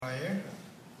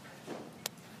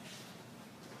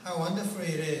How wonderful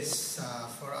it is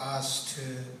for us to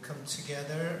come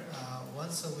together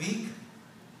once a week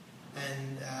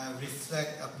and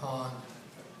reflect upon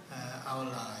our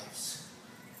lives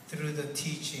through the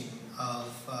teaching of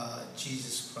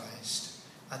Jesus Christ.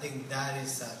 I think that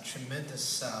is a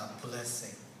tremendous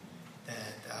blessing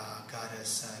that God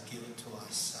has given to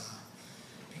us.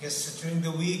 Because during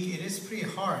the week it is pretty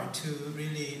hard to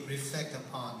really reflect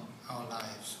upon our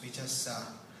lives. We just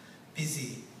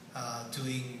busy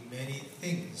doing many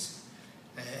things.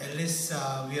 At least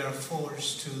we are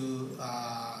forced to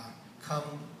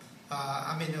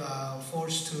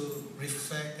forced to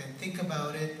reflect and think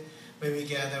about it when we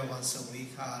gather once a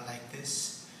week like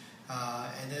this.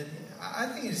 And then I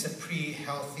think it's a pretty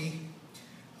healthy,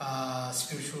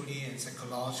 spiritually and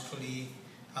psychologically,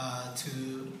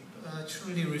 to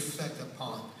truly reflect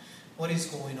upon what is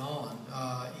going on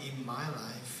in my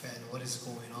life and what is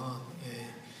going on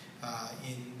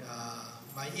in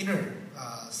my inner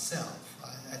self.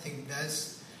 I think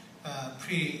that's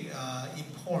pretty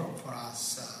important for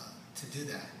us to do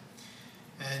that.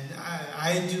 And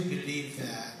I do believe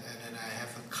that, and I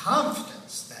have a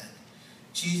confidence that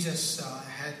Jesus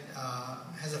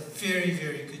has a very,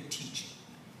 very good teaching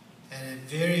and a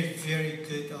very, very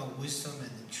good wisdom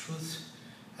and truth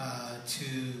to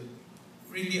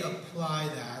really apply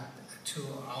that to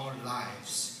our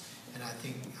lives. And I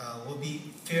think we'll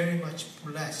be very much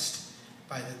blessed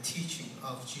by the teaching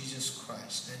of Jesus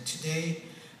Christ. And today,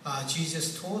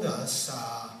 Jesus told us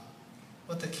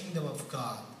what the kingdom of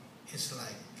God is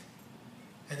like.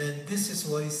 And then this is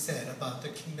what he said about the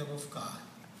kingdom of God.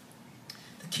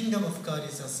 The kingdom of God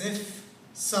is as if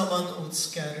someone would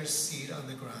scatter seed on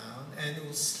the ground and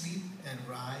would sleep and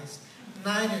rise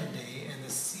night and day, and the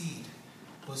seed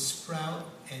will sprout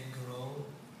and grow.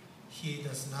 He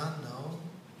does not know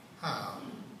how.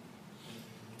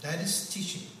 That is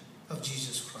teaching of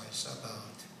Jesus Christ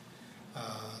about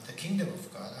the kingdom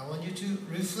of God. I want you to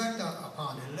reflect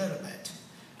upon it a little bit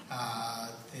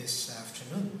this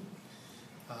afternoon.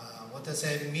 What does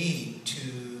that mean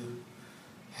to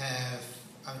have,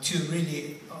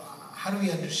 how do we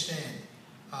understand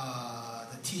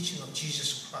the teaching of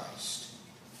Jesus Christ?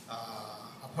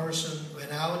 A person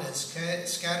went out and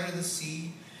scattered the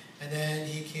seed, and then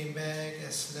he came back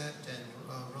and slept and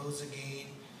rose again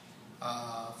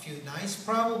a few nights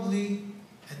probably,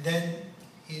 and then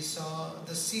he saw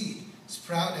the seed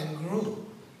sprout and grow.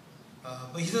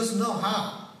 But he doesn't know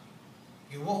how.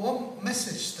 What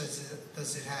message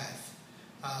does it have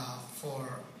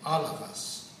for all of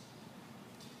us?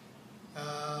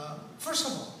 First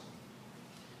of all,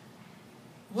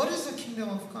 what is the kingdom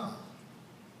of God?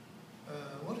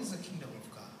 What is the kingdom of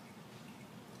God?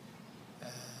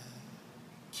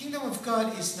 Kingdom of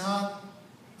God is not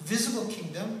visible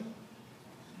kingdom.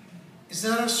 It's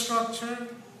not a structure.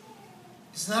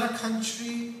 It's not a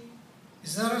country.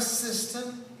 It's not a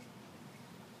system.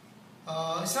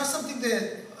 It's not something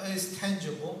that is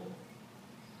tangible.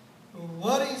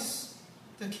 What is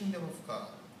the kingdom of God?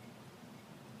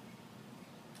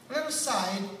 Let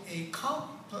aside a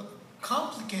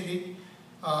complicated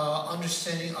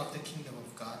understanding of the kingdom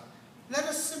of God. Let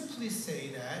us simply say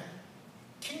that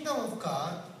kingdom of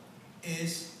God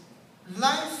is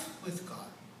life with God.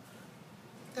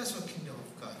 That's what kingdom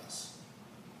of God is.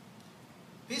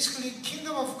 Basically,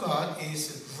 kingdom of God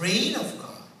is reign of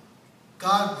God.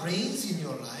 God reigns in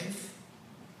your life,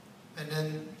 and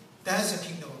then that's the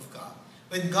kingdom of God.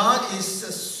 When God is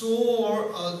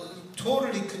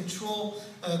totally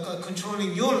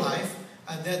controlling your life,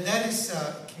 and that is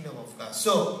kingdom of God.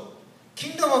 So,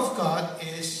 kingdom of God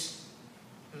is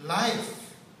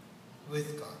life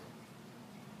with God.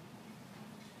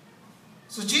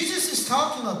 So Jesus is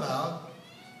talking about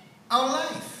our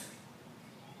life.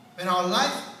 When our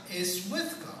life is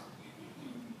with God.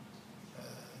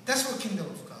 That's what kingdom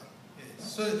of God is.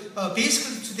 So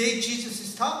basically today Jesus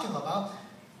is talking about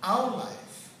our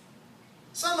life.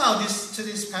 Somehow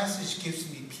today's passage gives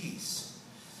me peace.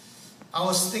 I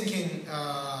was thinking,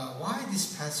 why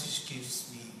this passage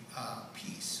gives me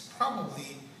peace?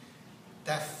 Probably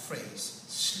that phrase,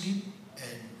 sleep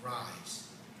and rise,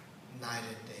 night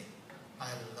and day. I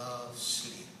love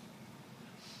sleep.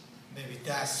 Maybe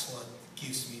that's what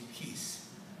gives me peace.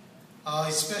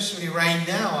 Especially right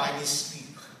now, I need sleep.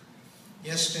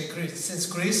 Yesterday, since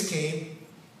Grace came,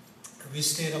 we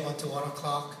stayed up until 1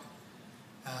 o'clock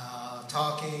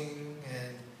talking,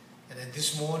 and then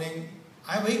this morning,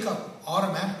 I wake up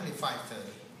automatically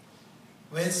 5:30.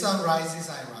 When sun rises,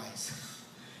 I rise.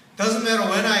 Doesn't matter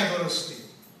when I go to sleep.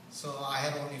 So I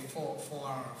had only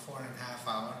 4.5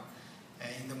 hours.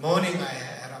 And in the morning, I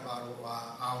had about an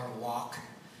hour walk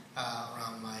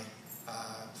around my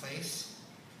place. place.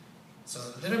 So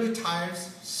a little bit tired,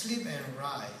 sleep and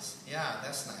rise. Yeah,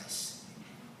 that's nice.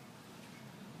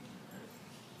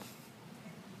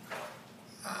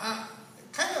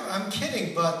 I'm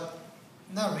kidding, but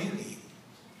not really.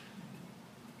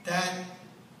 That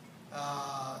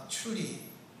truly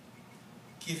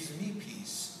gives me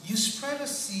peace. You spread a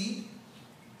seed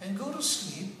and go to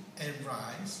sleep and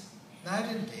rise night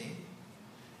and day.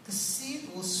 The seed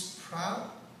will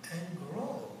sprout and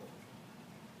grow.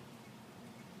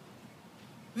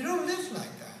 We don't live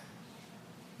like that.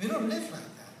 We don't live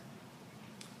like that.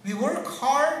 We work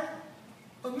hard,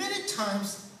 but many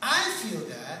times I feel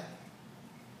that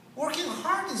working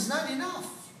hard is not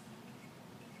enough.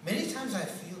 Many times I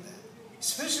feel that.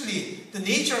 Especially the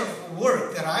nature of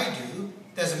work that I do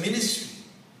as a ministry.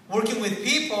 Working with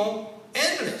people,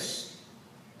 endless.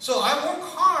 So I work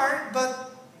hard,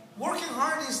 but working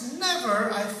hard is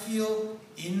never, I feel,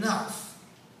 enough.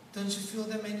 Don't you feel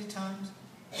that many times?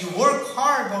 You work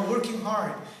hard, but working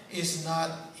hard is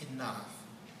not enough.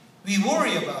 We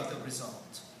worry about the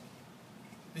result.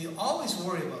 We always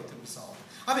worry about the result.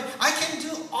 I mean, I can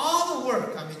do all the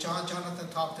work. I mean, Jonathan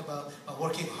talked about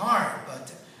working hard,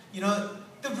 but,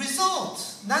 the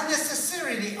result, not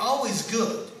necessarily always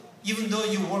good. Even though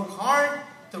you work hard,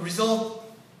 the result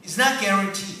is not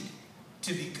guaranteed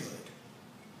to be good.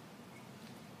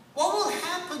 What will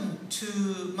happen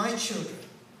to my children?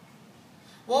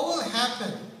 What will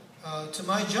happen to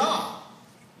my job?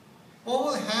 What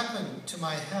will happen to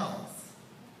my health?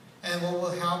 And what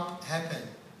will happen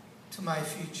to my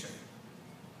future?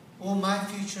 Will my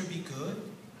future be good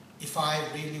if I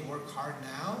really work hard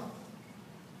now?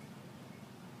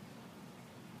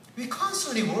 We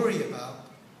constantly worry about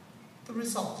the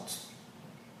result.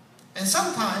 And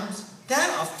sometimes that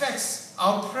affects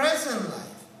our present life.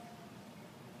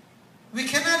 We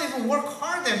cannot even work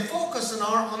hard and focus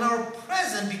on our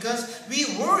present because we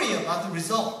worry about the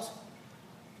result.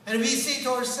 And we say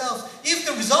to ourselves, if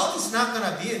the result is not going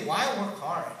to be it, why work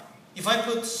hard? If I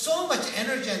put so much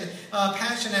energy and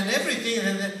passion and everything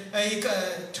and then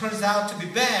it turns out to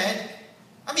be bad,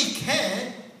 I mean, it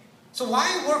can. So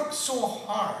why work so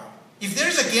hard? If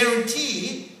there's a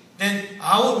guarantee, then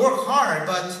I will work hard.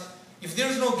 But if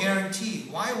there's no guarantee,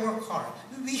 why work hard?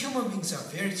 We human beings are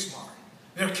very smart.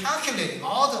 We're calculating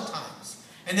all the times.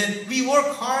 And then we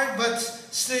work hard, but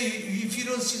still, if you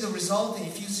don't see the result, and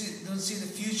if you don't see the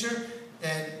future,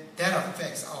 then that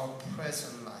affects our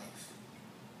present life.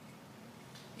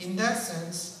 In that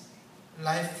sense,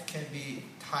 life can be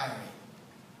tiring.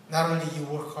 Not only you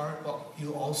work hard, but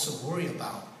you also worry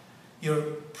about your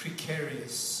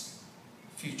precarious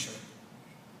future.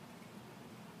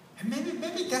 And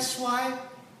maybe that's why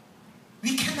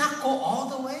we cannot go all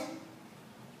the way.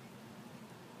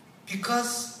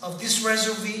 Because of this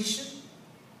reservation,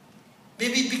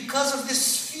 maybe because of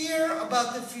this fear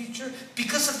about the future,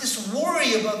 because of this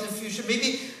worry about the future,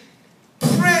 maybe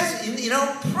in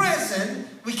our present,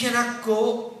 we cannot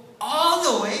go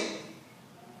all the way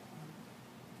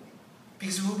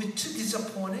because we will be too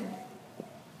disappointed.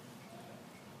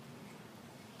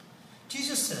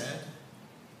 Jesus said,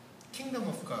 Kingdom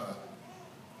of God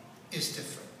is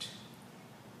different.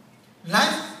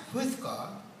 Life with God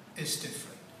is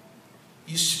different.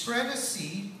 You spread a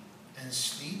seed and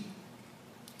sleep.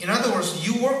 In other words,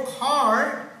 you work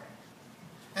hard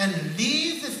and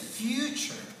leave the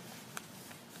future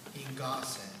in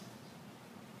God's hand.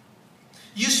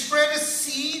 You spread a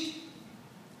seed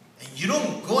and you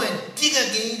don't go and dig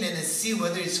again and see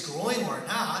whether it's growing or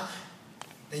not.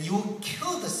 Then you will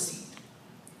kill the seed.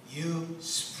 You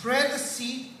spread the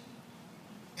seed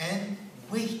and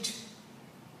wait.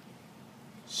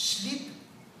 Sleep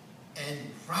and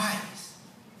rise.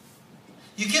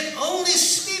 You can only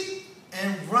sleep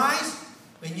and rise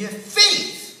when you have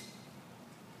faith.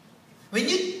 When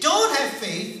you don't have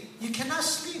faith, you cannot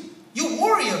sleep. You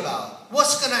worry about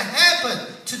what's going to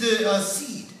happen to the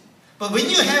seed. But when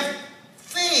you have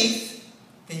faith,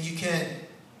 then you can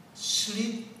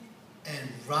sleep and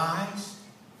rise.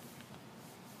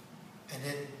 And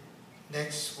then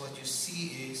next what you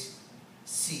see is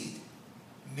seed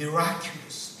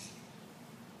miraculously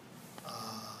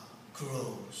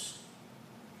grows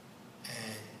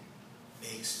and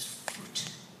makes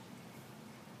fruit.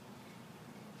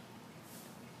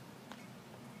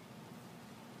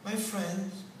 My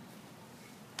friends,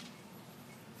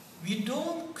 we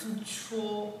don't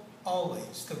control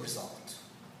always the result.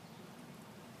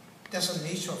 That's the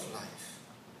nature of life.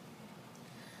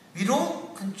 We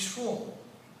don't control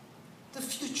the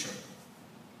future.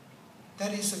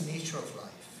 That is the nature of life.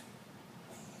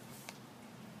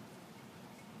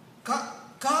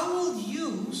 God will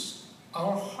use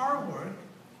our hard work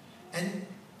And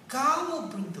God will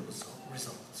bring the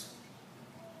results.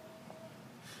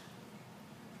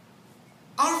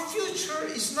 Our future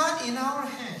is not in our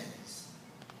hands.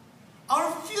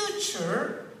 Our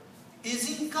future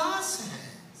is in God's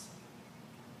hands.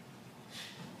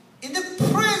 In the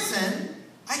present,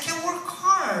 I can work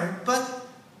hard, but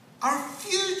our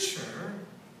future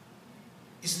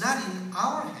is not in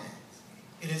our hands.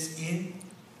 It is in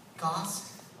God's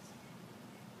hands.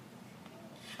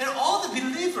 And all the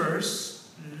believers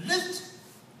lived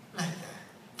like that.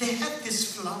 They had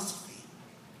this philosophy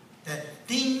that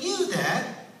they knew that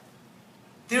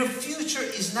their future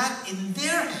is not in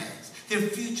their hands. Their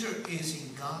future is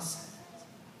in God's hands.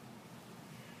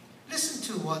 Listen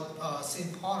to what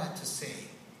St. Paul had to say.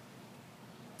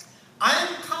 I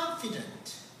am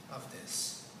confident of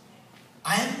this.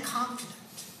 I am confident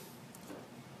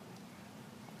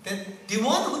that the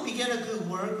one who began a good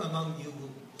work among you will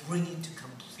bring it to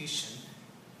completion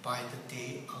by the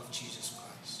day of Jesus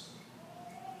Christ.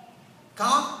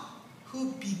 God,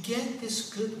 who began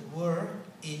this good work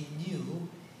in you,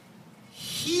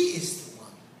 He is the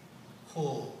one who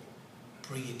will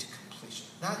bring it to completion,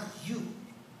 not you.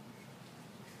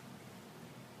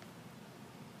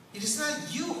 It is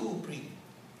not you who will bring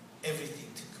everything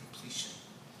to completion.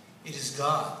 It is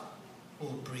God who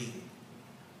will bring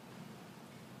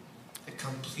the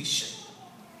completion.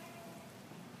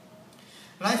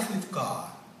 Life with God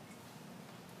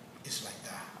is like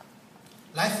that.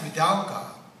 Life without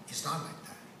God is not like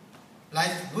that.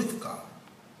 Life with God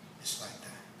is like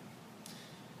that.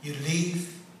 You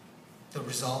leave the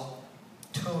result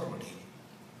totally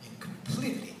and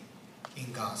completely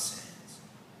in God's hands.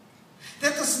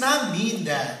 That does not mean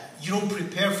that you don't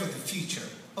prepare for the future.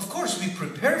 Of course, we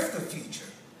prepare for the future.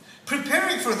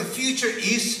 Preparing for the future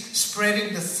is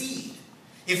spreading the seed.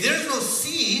 If there is no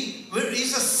seed, where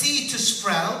is a seed to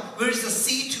sprout? Where is a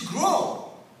seed to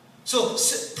grow? So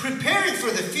preparing for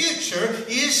the future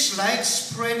is like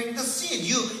spreading the seed.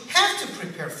 You have to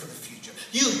prepare for the future.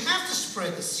 You have to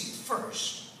spread the seed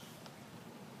first.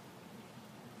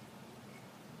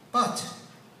 But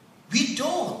we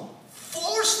don't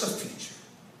force the future.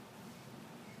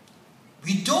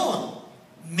 We don't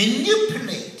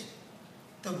manipulate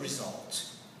the result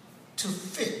to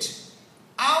fit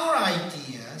our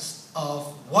ideas of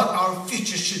what our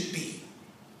future should be.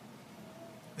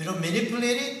 We don't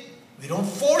manipulate it. We don't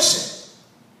force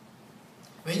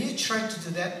it. When you try to do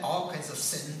that, all kinds of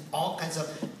sin, all kinds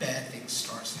of bad things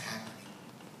starts happening.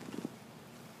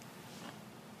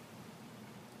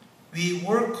 We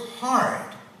work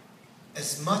hard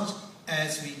as much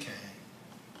as we can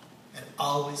and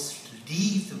always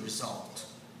leave the result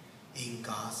in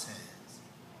God's hands.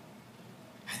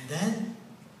 And then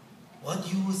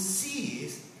what you will see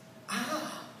is,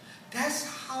 that's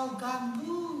how God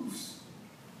moves.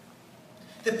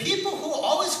 The people who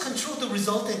always control the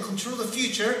result and control the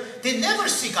future, they never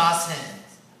see God's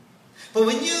hands. But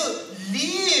when you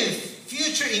leave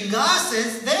future in God's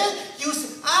hands, then you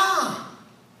say,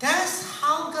 that's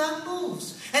how God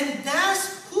moves. And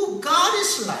that's who God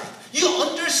is like. You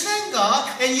understand God,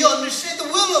 and you understand the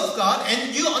will of God,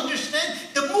 and you understand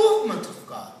the movement of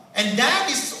God. And that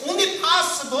is only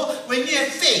possible when you have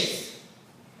faith.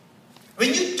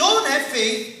 When you don't have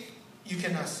faith, you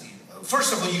cannot see.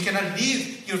 First of all, you cannot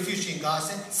leave your future in God's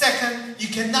hands. Second, you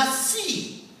cannot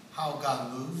see how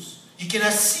God moves. You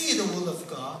cannot see the will of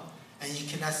God, and you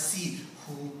cannot see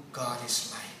who God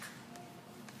is like.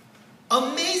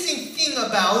 Amazing thing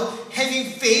about having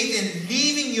faith and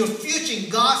leaving your future in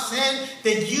God's hand,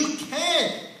 that you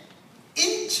can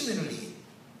intimately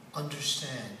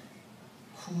understand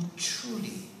who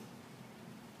truly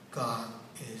God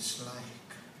is like.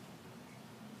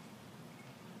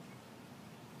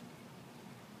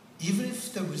 Even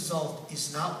if the result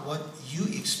is not what you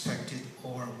expected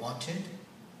or wanted,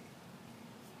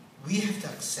 we have to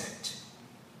accept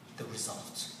the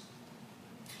result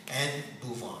and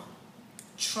move on,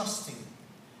 trusting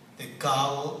that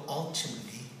God will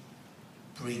ultimately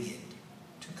bring it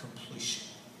to completion.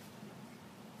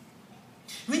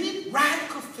 We need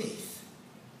radical faith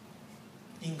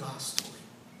in God's doing.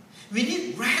 We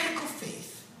need radical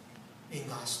faith in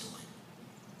God's doing.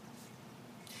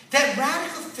 That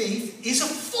radical faith is a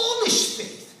foolish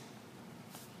faith.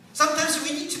 Sometimes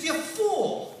we need to be a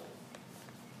fool.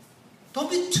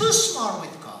 Don't be too smart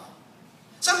with God.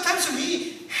 Sometimes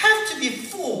we have to be a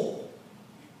fool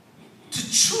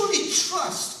to truly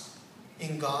trust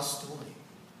in God's doing.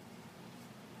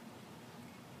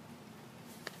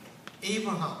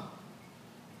 Abraham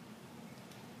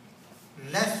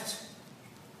left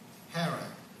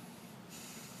Haran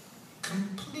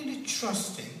completely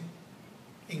trusting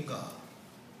in God.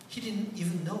 he didn't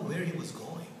even know where he was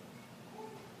going.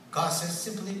 God says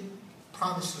simply,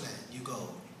 promised land, you go.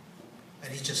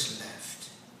 And he just left.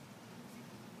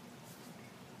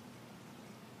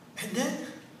 And then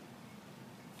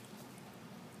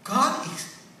God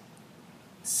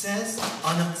says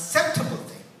unacceptable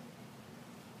thing.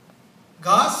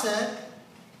 God said,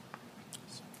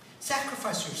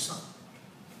 sacrifice your son,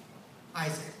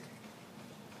 Isaac.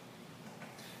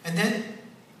 And then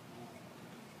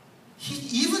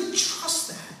he even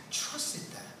trusted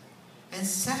that, and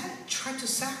tried to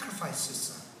sacrifice his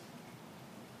son.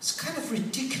 It's kind of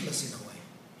ridiculous in a way.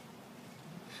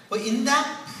 But in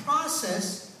that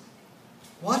process,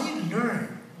 what he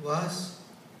learned was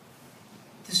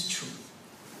this truth.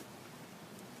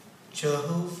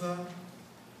 Jehovah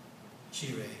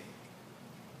Jireh.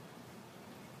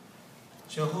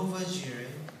 Jehovah Jireh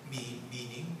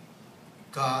meaning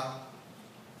God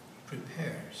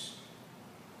prepares.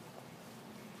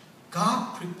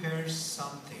 God prepares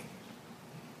something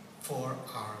for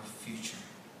our future.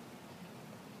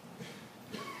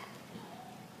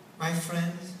 My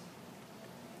friends,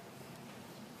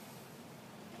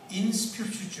 in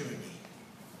spiritual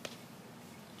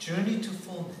journey to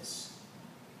fullness,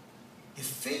 if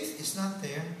faith is not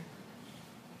there,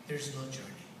 there's no journey.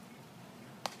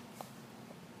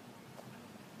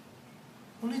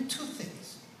 Only two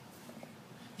things.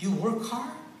 You work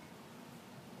hard,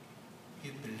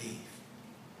 you believe.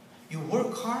 You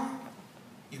work hard,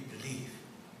 you believe.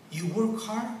 You work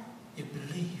hard, you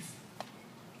believe.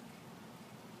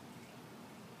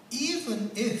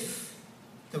 Even if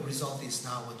the result is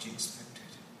not what you expected,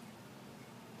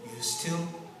 you still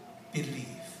believe,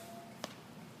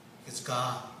 because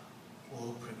God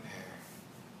will prepare.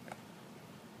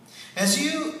 As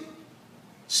you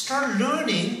start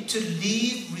learning to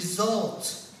leave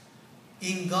results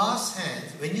in God's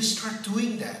hands, when you start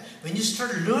doing that, when you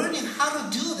start learning how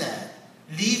to do that,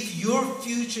 leave your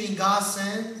future in God's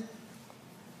hands,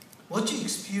 what you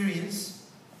experience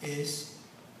is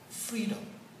freedom.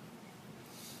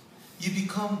 You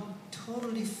become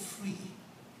totally free.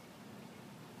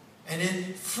 And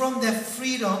then from that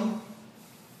freedom,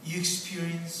 you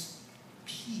experience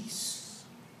peace.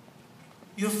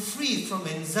 You're free from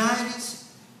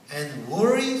anxieties and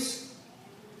worries,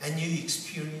 and you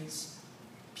experience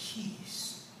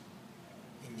peace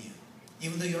in you.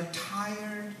 Even though you're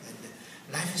tired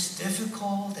and life is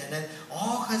difficult and then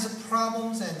all kinds of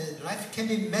problems and then life can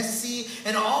be messy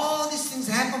and all these things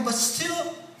happen, but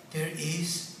still there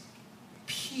is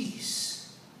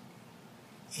peace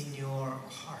in your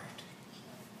heart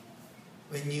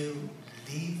when you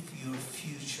leave your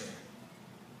future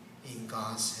in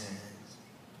God's hands.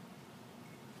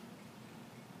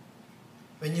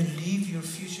 When you leave your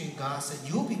future in God's hands,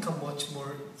 you'll become much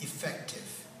more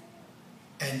effective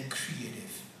and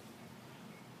creative.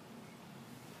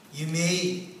 You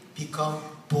may become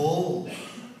bold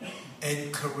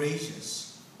and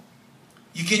courageous.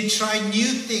 You can try new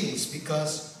things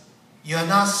because you are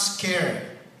not scared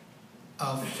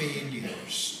of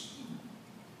failures.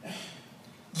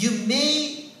 You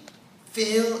may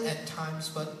fail at times,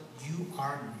 but you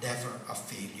are never a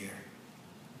failure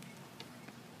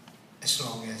as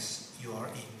long as you are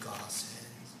in God's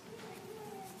hands.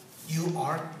 You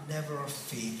are never a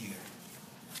failure.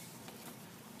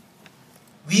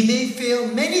 We may fail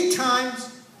many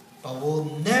times, but we'll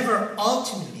never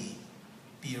ultimately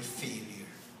be a failure.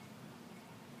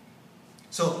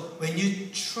 So when you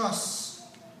trust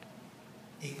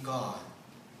in God,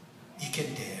 you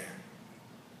can dare.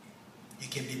 You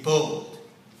can be bold.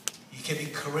 You can be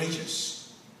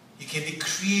courageous. You can be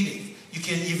creative. You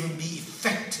can even be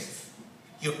effective.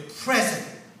 Your present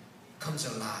comes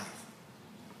alive.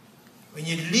 When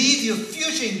you leave your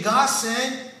future in God's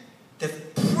hand, the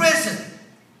present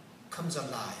comes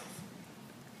alive.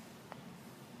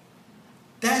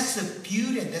 That's the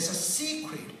beauty and that's a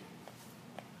secret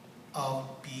of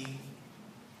being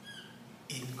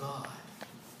in God.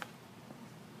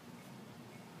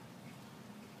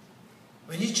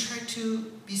 When you try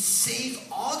to be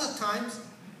safe all the time,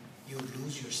 you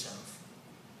lose yourself.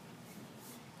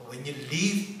 But when you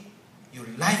leave your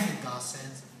life in God's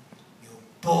hands, you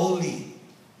boldly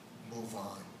move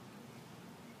on.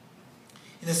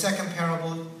 In the second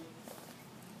parable,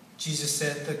 Jesus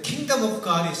said, the kingdom of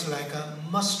God is like a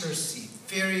mustard seed,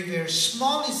 very, very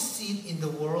smallest seed in the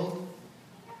world,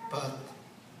 but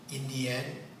in the end,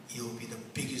 it will be the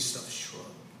biggest of shrub.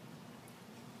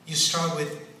 You start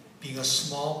with being a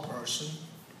small person,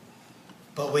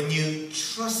 but when you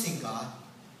trust in God,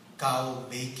 God will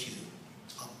make you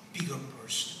a bigger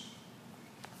person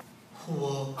who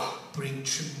will bring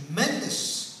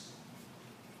tremendous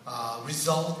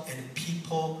result, and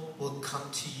people will come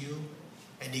to you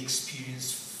and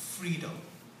experience freedom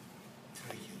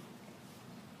through you.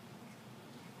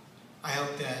 I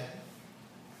hope that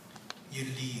you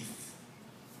leave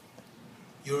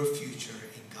your future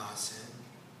in God's hand,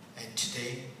 and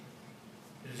today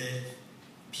live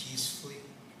peacefully,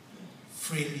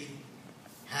 freely,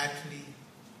 happily,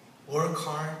 work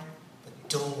hard, but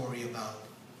don't worry about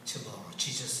tomorrow.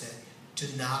 Jesus said, do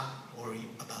not worry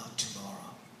about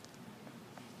tomorrow.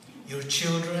 Your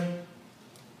children,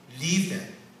 leave them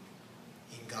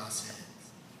in God's hands.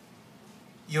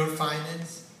 Your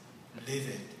finance, leave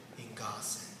it in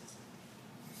God's hands.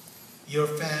 Your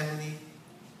family,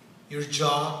 your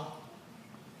job,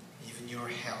 even your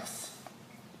health,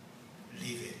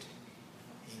 leave it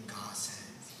in God's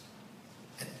hands.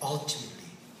 And ultimately,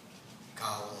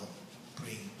 God will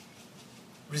bring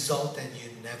result that you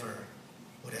never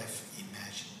would have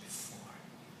imagined before.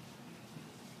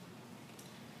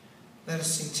 Let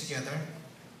us sing together.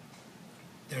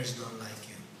 There is none like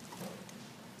you.